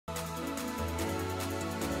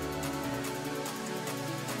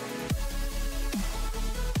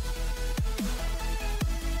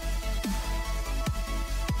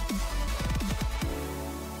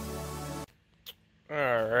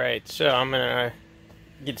Alright, so I'm gonna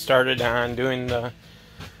get started on doing the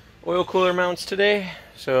oil cooler mounts today.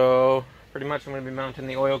 So pretty much I'm gonna be mounting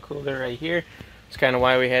the oil cooler right here. It's kind of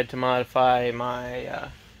why we had to modify my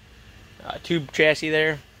tube chassis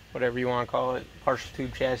there, whatever you want to call it, partial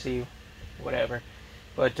tube chassis, whatever.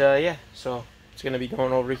 But yeah, so it's gonna be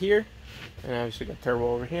going over here, and obviously got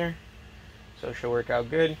turbo over here, so it should work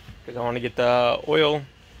out good because I want to get the oil,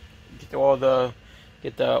 get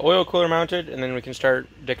the oil cooler mounted, and then we can start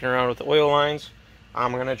dicking around with the oil lines.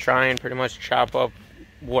 I'm gonna try and pretty much chop up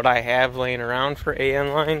what I have laying around for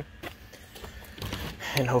AN line,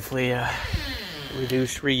 and hopefully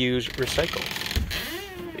reduce, reuse, recycle,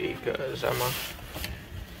 because I'm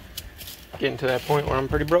getting to that point where I'm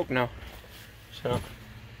pretty broke now. So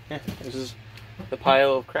yeah, this is the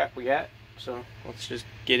pile of crap we got. So let's just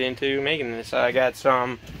get into making this.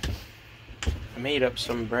 I made up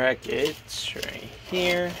some brackets right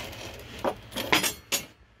here.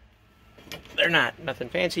 They're nothing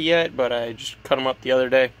fancy yet, but I just cut them up the other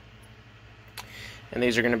day. And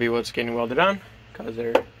these are going to be what's getting welded on, because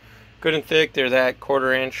they're good and thick. They're that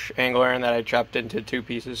 1/4 inch angle iron that I chopped into 2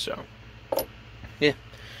 pieces. So yeah,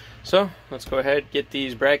 so let's go ahead, get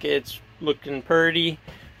these brackets looking pretty,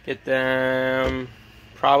 get them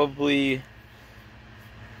probably,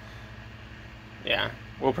 yeah,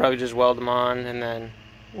 we'll probably just weld them on and then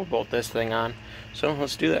we'll bolt this thing on. So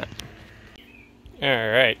let's do that.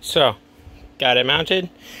 Alright, so got it mounted.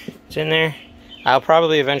 It's in there. I'll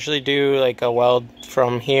probably eventually do like a weld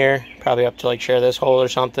from here, probably up to like share this hole or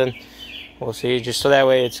something. We'll see, just so that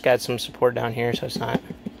way it's got some support down here, so it's not,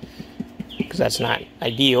 because that's not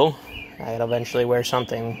ideal. I'll eventually wear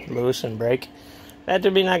something loose and break. That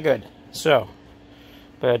would be not good. So,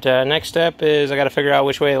 but next step is I got to figure out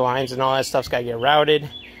which way the lines and all that stuff's got to get routed.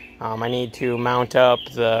 I need to mount up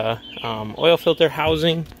the oil filter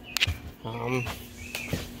housing.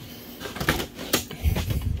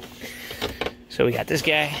 So we got this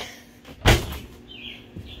guy.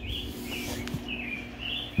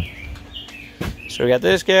 So we got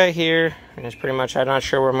this guy here, and it's pretty much, I'm not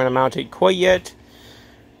sure where I'm going to mount it quite yet,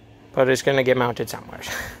 but it's going to get mounted somewhere.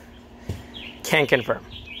 Can't confirm.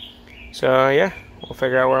 So yeah, we'll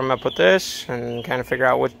figure out where I'm going to put this and kind of figure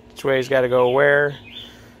out which way's got to go where.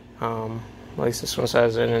 At least this one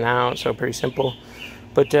says in and out, so pretty simple.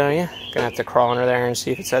 But yeah, gonna have to crawl under there and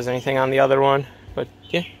see if it says anything on the other one. But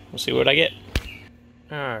yeah, we'll see what I get.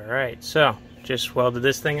 Alright, so just welded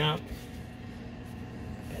this thing up.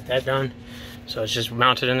 Got that done. So it's just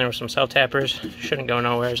mounted in there with some self-tappers. Shouldn't go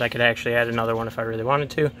nowhere, as I could actually add another one if I really wanted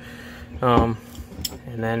to. And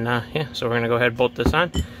then, yeah, so we're going to go ahead and bolt this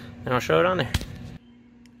on, and I'll show it on there.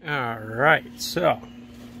 Alright, so,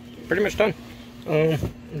 pretty much done. We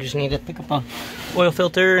just need to pick up a oil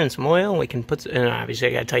filter and some oil. We can put, and obviously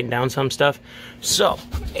I got to tighten down some stuff. So,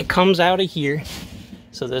 it comes out of here.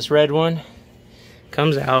 So this red one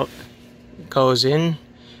comes out, goes in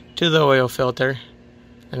to the oil filter,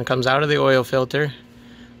 and comes out of the oil filter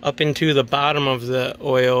up into the bottom of the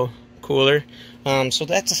oil cooler. So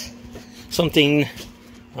that's something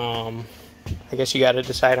I guess you got to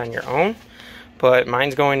decide on your own, but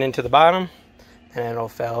mine's going into the bottom, and it'll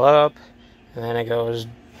fill up, and then it goes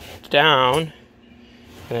down, and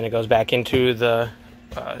then it goes back into the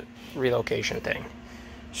relocation thing.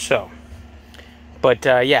 So but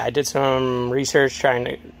yeah, I did some research trying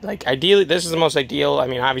to, like, ideally, this is the most ideal. I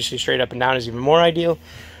mean, obviously straight up and down is even more ideal,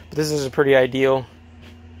 but this is a pretty ideal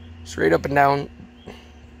straight up and down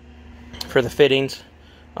for the fittings.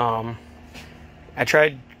 I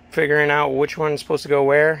tried figuring out which one's supposed to go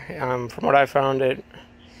where. From what I found, it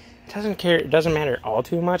doesn't matter all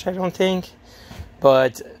too much, I don't think.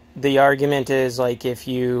 But the argument is, like, if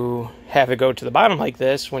you have it go to the bottom like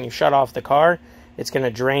this, when you shut off the car, it's going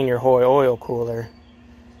to drain your whole oil cooler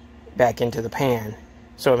back into the pan.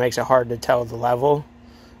 So it makes it hard to tell the level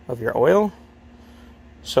of your oil.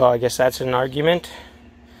 So I guess that's an argument.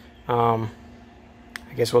 I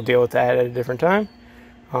guess we'll deal with that at a different time.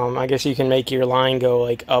 I guess you can make your line go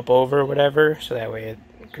like up over whatever, so that way it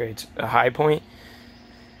creates a high point.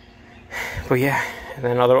 But yeah, and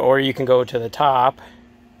then or you can go to the top,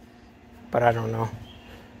 but I don't know.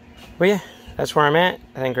 But yeah, that's where I'm at.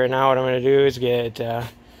 I think right now what I'm going to do is get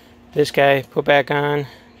this guy put back on,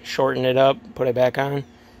 shorten it up, put it back on, and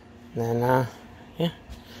then yeah,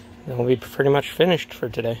 then we'll be pretty much finished for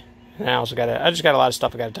today. And I just got a lot of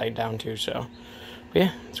stuff I got to tighten down too. So, but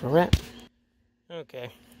yeah, that's where we're at.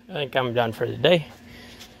 Okay, I think I'm done for the day.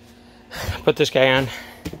 Put this guy on.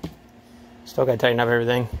 Still got to tighten up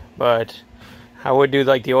everything, but I would do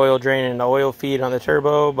like the oil drain and the oil feed on the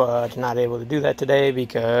turbo, but not able to do that today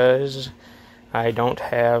because I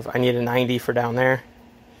need a 90 for down there.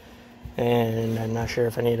 And I'm not sure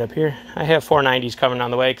if I need it up here. I have 490s coming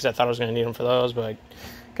on the way because I thought I was going to need them for those, but I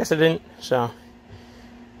guess I didn't. So,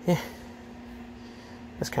 yeah.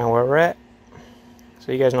 That's kind of where we're at.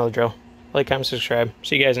 So you guys know the drill. Like, comment, subscribe.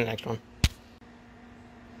 See you guys in the next one.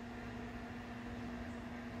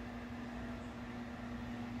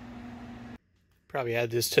 Probably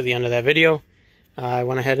add this to the end of that video. I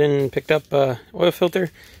went ahead and picked up an oil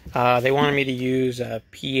filter. They wanted me to use a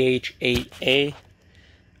PH8A.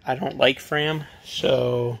 I don't like Fram,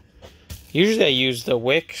 so usually I use the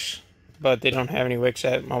wicks, but they don't have any wicks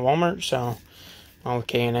at my Walmart, so I'm with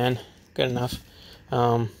K&N. Good enough.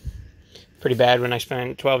 Pretty bad when I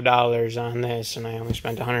spent $12 on this and I only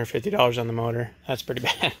spent $150 on the motor. That's pretty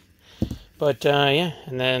bad. But yeah,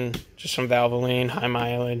 and then just some Valvoline, high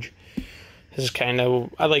mileage. This is kind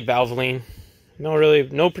of, I like Valvoline.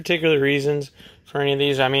 No particular reasons for any of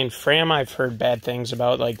these. I mean, Fram I've heard bad things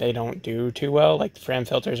about, like they don't do too well. Like the Fram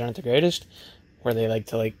filters aren't the greatest, where they like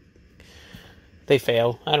to they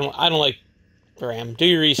fail. I don't like Fram. Do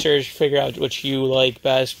your research, figure out what you like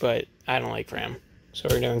best, but I don't like Fram. So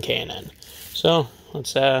we're doing K&N. So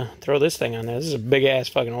let's throw this thing on there. This is a big ass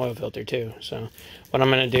fucking oil filter too. So what I'm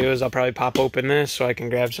gonna do is I'll probably pop open this so I can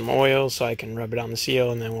grab some oil so I can rub it on the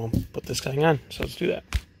seal, and then we'll put this thing on. So let's do that.